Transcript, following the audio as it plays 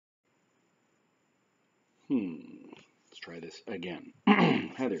Let's try this again.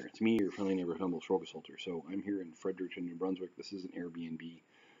 Hi there, it's me, your friendly neighborhood humble stroke assaulter. So I'm here in Fredericton, New Brunswick. This is an Airbnb.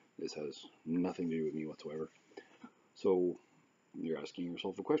 This has nothing to do with me whatsoever. So you're asking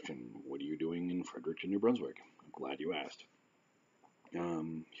yourself a question. What are you doing in Fredericton, New Brunswick? I'm glad you asked.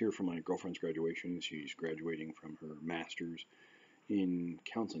 Here for my girlfriend's graduation. She's graduating from her master's in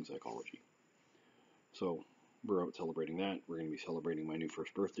counseling psychology. So we're out celebrating that. We're going to be celebrating my new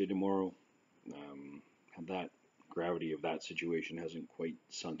first birthday tomorrow. That gravity of that situation hasn't quite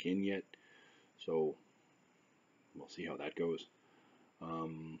sunk in yet, so we'll see how that goes.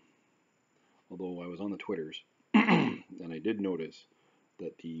 Although I was on the Twitters, and I did notice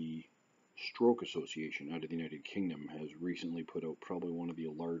that the Stroke Association out of the United Kingdom has recently put out probably one of the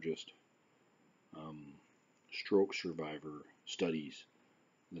largest stroke survivor studies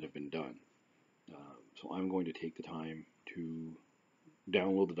that have been done. So I'm going to take the time to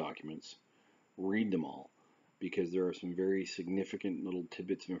download the documents, read them all, because there are some very significant little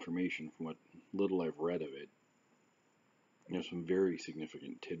tidbits of information from what little I've read of it. There's some very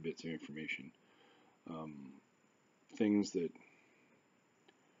significant tidbits of information. Things that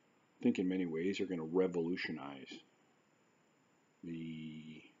I think in many ways are going to revolutionize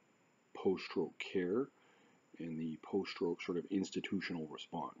the post-stroke care and the post-stroke sort of institutional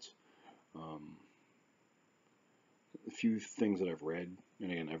response. A few things that I've read,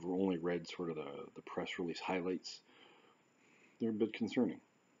 and again, I've only read sort of the press release highlights, they're a bit concerning.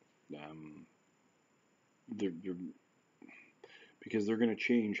 Because they're going to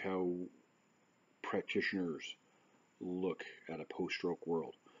change how practitioners look at a post-stroke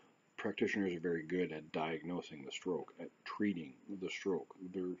world. Practitioners are very good at diagnosing the stroke, at treating the stroke. I'm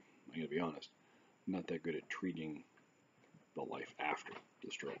going to be honest, not that good at treating the life after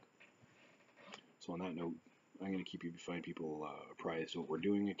the stroke. So on that note, I'm going to keep find people apprised of what we're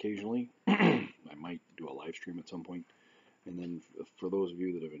doing occasionally. I might do a live stream at some point. And then for those of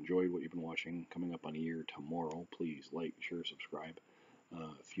you that have enjoyed what you've been watching, coming up on a year tomorrow, please like, share, subscribe.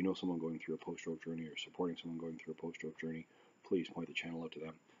 If you know someone going through a post-stroke journey or supporting someone going through a post-stroke journey, please point the channel out to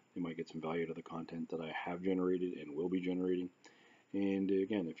them. They might get some value to the content that I have generated and will be generating. And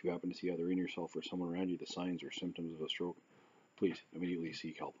again, if you happen to see either in yourself or someone around you the signs or symptoms of a stroke, please immediately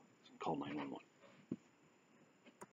seek help. Call 911.